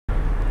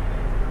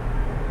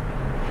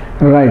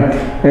Right.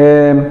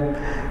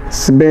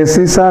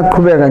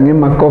 Besisaqhubeka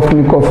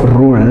ngeMarkov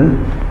rule.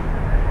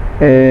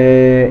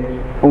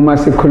 Uma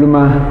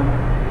sikhuluma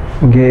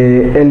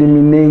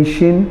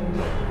nge-elimination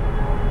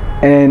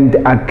and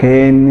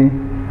again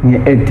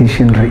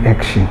nge-addition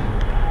reaction.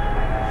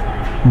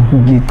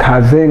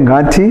 Ngichaze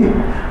ngathi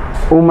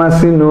uma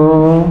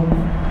sino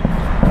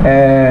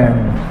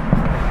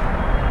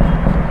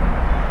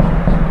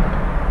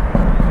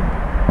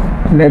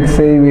let's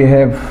say we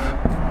have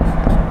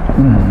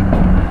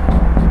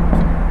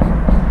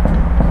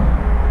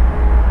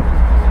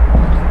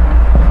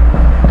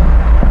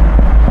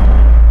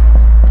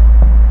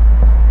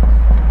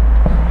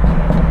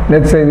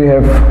let's say we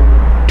have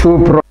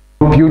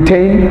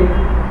 2-butane,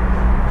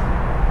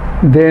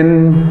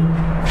 then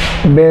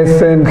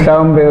bese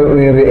mhlawumbe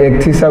we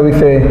reactisa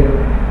with a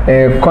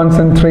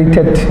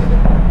concentrated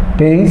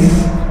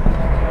base,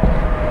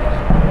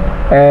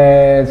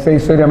 say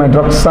sodium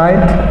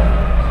hydroxide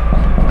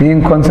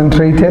being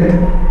concentrated.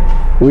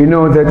 We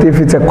know that if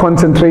it's a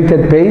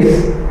concentrated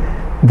base,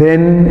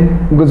 then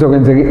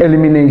kuzokwenzeka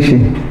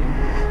elimination.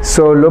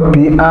 So lo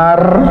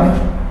PR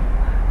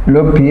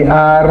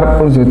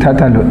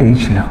uzothatha lo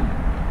H lo.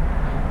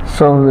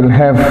 So we'll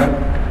have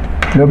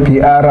lo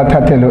PR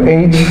athathe lo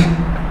H.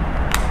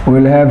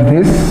 We'll have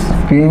this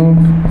being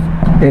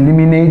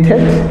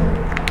eliminated.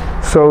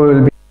 So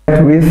we'll be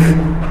left with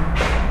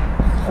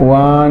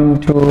 1,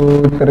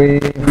 2, 3,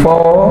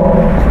 4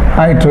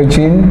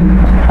 hydrogen,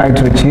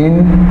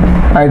 hydrogen,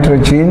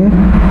 hydrogen,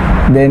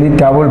 then a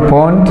double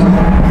bond,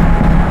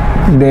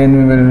 then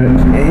we will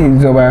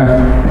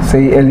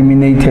say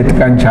eliminated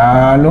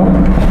kanjalo.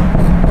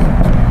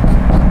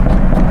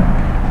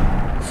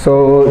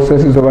 So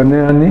this is over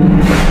ne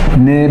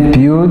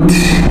but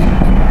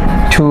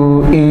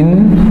 2in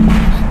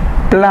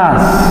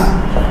plus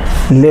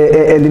le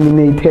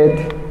eliminated,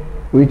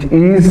 which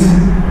is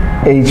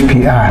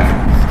HPR.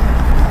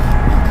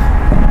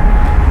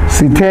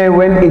 Sithe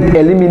when it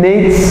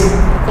eliminates,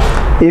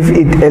 if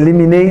it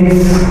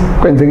eliminates,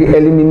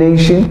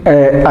 elimination,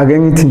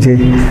 again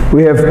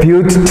we have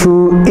but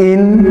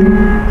 2in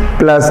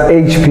plus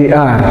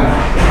HPR.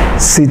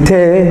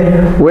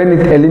 Sithe when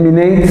it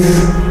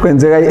eliminates,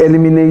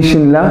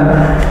 elimination la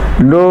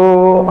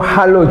low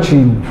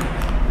halogen.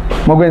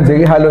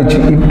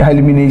 Halogen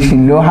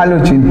elimination, low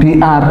halogen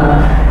PR.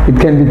 It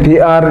can be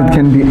PR, it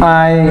can be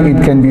I,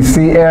 it can be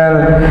Cl,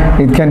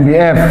 it can be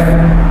F.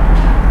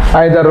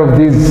 Either of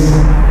these.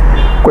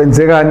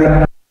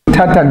 Kwenzekani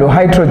tata lo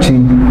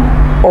hydrogen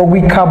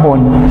or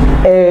carbon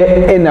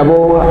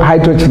enabo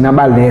hydrogen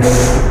aba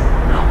less.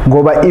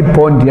 Ngoba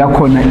i-bond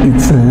yakhona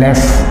it's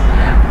less.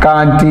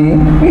 Kanti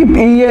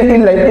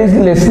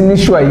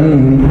ilesinishwa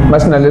yini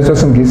masinaleso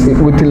singisi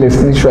ukuthi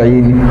lesinishwa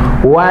yini.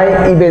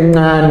 Why ibe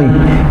ncane?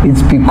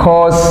 It's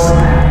because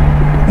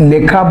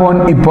le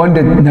carbon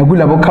ibonded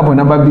nakulabo carbon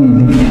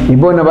ababili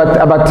ibona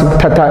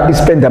abathatha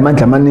ispend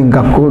amandla amaningi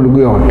kakhulu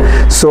kuyona,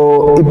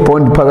 so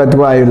ibond phakathi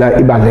kwayo la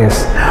iba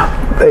less.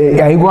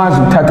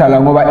 Ayikwazi ukuthatha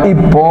la ngoba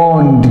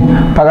ibond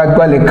phakathi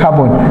kwale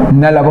carbon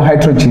nalabo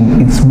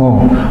hydrogen it's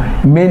more.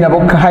 Many abo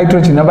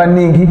hydrogen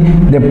abaningi,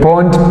 the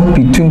bond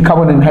between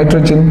carbon and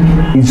hydrogen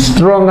is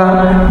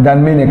stronger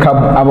than many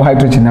abo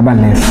hydrogen aba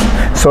less.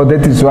 So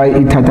that is why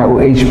ithatha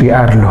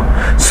HBr lo.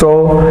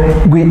 So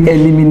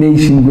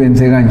kwi-elimination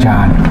kwenzeka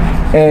njalo.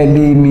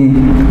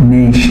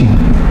 Elimination.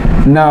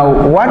 Now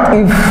what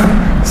if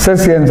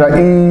sesiyenza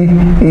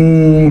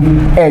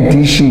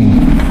i-addition?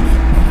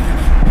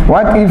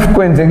 What if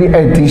kwenzeka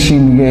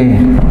i-addition ke?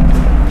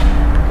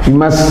 You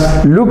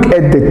must look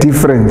at the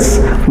difference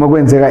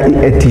makwenzeka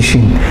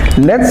i-addition.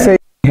 Let's say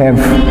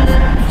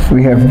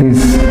we have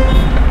this.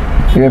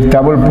 We have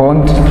double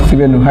bond,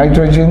 sibe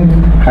hydrogen,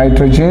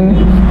 hydrogen.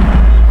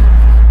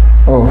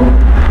 Oh,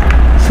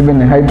 sibe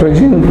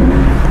hydrogen.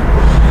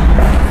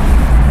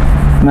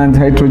 Nanti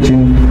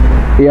hydrogen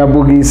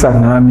iyabukisa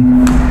ngami.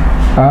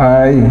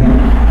 Hayi,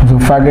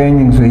 ngizofaka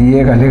enye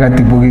ngizoyiyeka le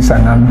kade ibukisa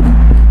ngami.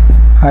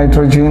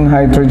 Hydrogen,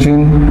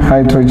 hydrogen,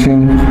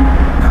 hydrogen,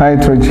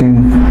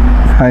 hydrogen,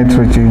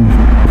 hydrogen,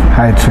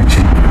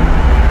 hydrogen.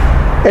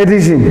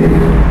 Addition.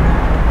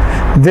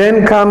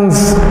 Then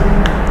comes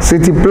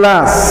city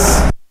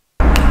plus.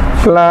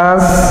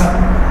 Plus,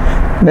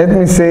 let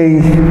me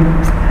say,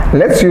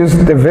 let's use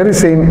the very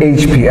same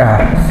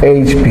HPR.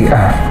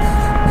 HPR.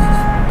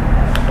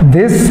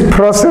 This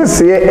process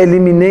here,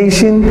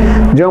 elimination,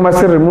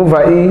 geometry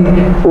remover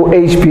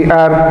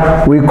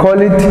HPR, we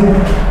call it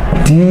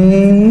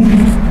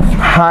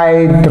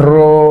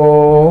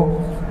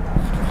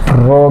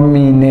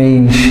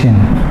dehydropromination.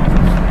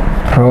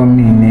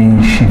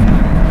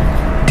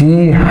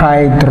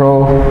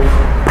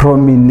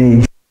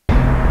 Dehydropromination.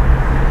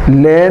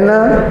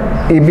 Lena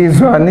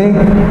ibizwani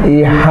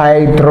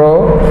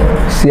hydro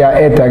siya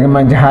eta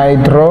manje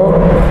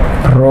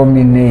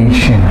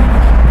hydropromination.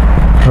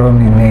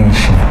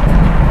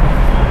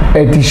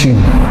 Addition.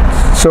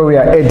 So we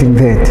are adding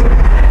that.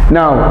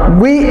 Now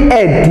we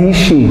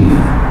addition.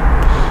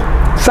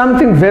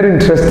 Something very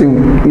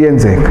interesting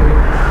yenzeka.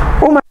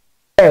 Uma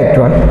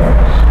edwa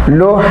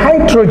lo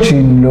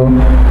hydrogen lo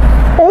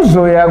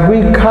uzoya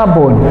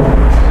kwi-carbon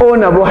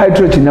onabo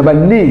hydrogen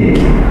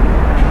abaningi,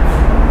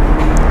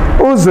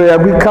 uzoya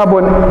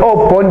kwi-carbon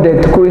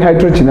obonded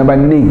kwi-hydrogen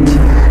abaningi,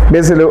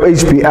 bese lo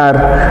HBr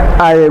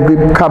aye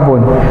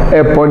kwi-carbon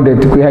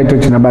ebonded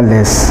kwi-hydrogen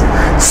abaless.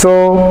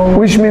 So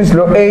which means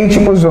lo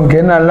H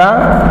uzongena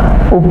la,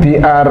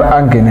 uBr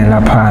angene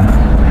laphana.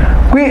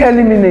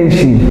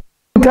 Kwi-elimination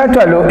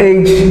uthathwa lo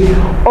H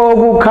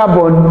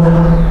okwi-carbon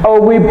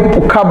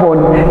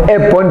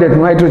ebonded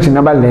kwi-hydrogen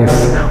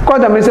abaless,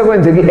 kodwa mase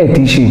kwenzeka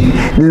i-addition,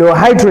 lo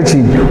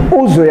hydrogen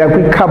uzoya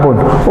kwi-carbon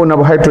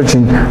onabo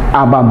hydrogen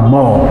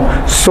aba-more.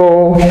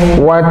 So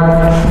what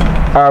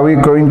are we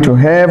going to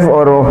have,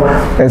 or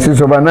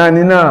sizoba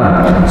nani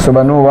na?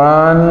 Soba no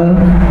 1,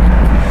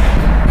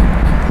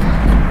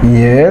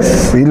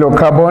 yes, ilo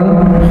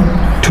carbon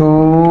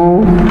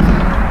 2,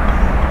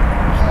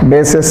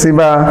 bese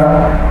siba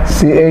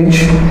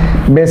CH,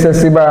 bese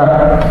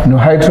siba no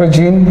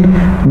hydrogen,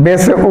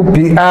 bese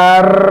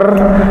uBr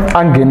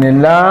angene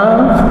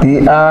la,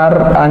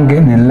 Br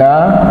angene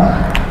la,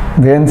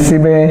 then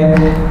sibe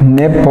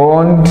ne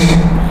bond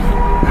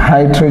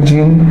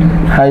hydrogen,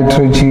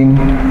 hydrogen,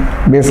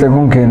 bese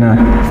kungena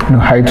no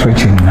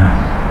hydrogen na.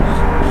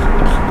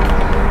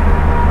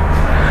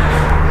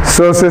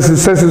 So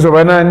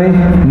sesizoba nani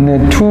ne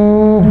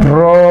 2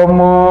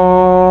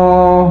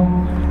 bromo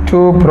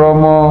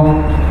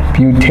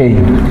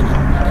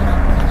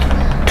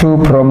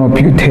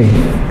butane.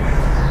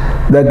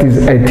 That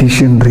is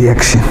addition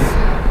reaction.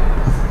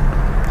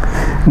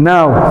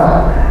 Now,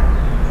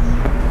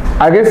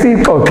 ake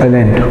siyixoxe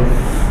lento.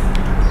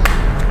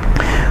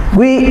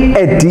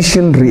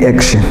 Kwi-addition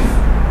reaction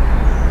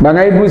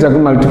bangayibuza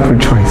ku-multiple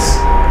choice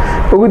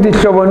ukuthi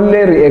hlobo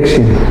le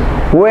reaction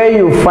where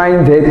you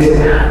find that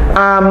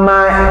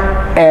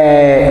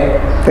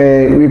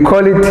we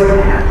call it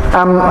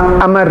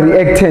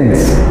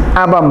reactants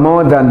aba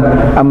more than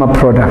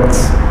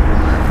products.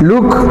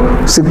 Look,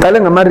 siqale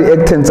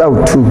ngama-reactants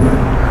awu-2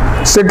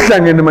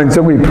 sekuhlangene manje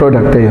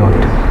sekuyi-product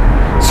eyodwa.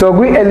 So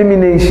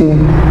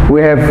kwi-elimination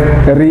we have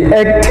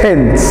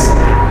reactants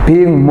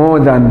being more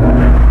than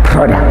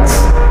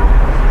products.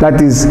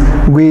 That is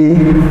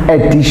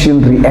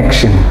addition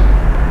reaction.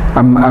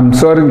 I'm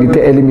sorry with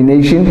the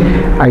elimination,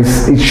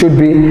 it should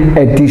be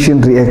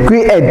addition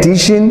reaction.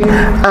 Addition,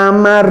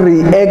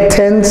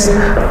 reactants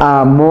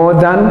are more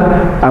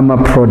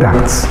than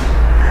products.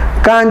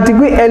 Kanti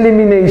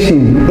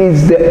elimination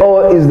is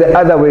the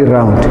other way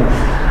around.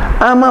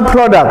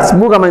 Products,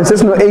 buka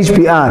manses no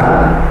HBr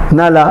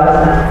nala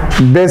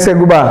bese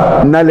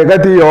kuba nale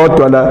kati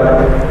yodwa la.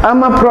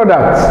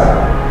 Products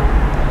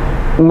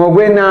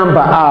ngokwe number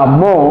are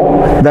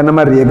more than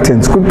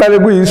reactants. Kuqale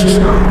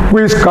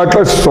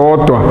kuyisikhaxa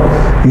sodwa,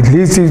 at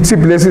least it's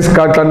place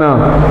isikhaxa na,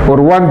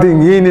 or one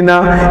thing yini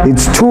na,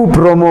 it's 2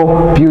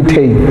 bromo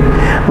butane.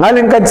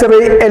 Ngale nkathi sebe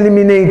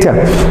eliminator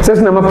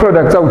sesinama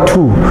products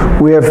awu-2,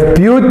 we have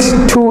but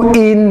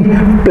 2in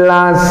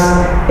plus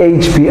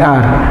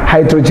HBr,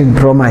 hydrogen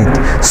bromide.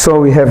 So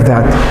we have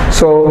that.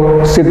 So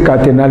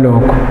sikade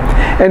nalokho.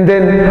 And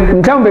then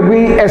mhlawumbe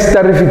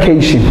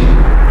kwi-esterification,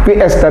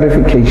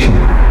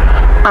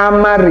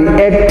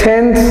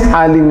 reactants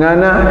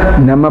alingana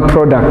nama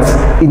products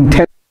in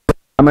terms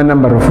of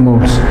number of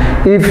moles.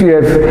 If you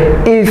have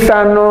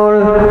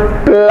ethanol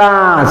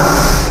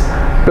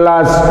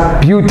plus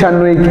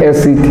butanoic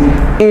acid,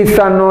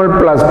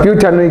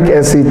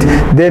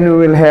 then we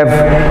will have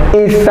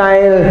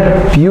ethyl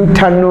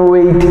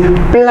butanoate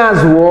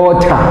plus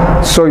water.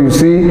 So you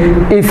see,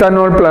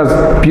 ethanol plus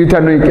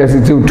butanoic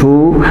acid 2,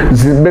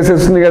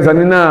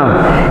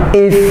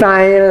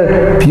 ethyl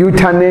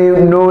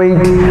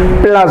butanoate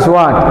plus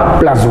what?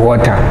 Plus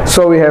water.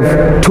 So we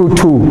have 2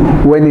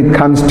 when it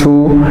comes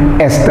to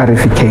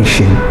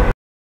esterification.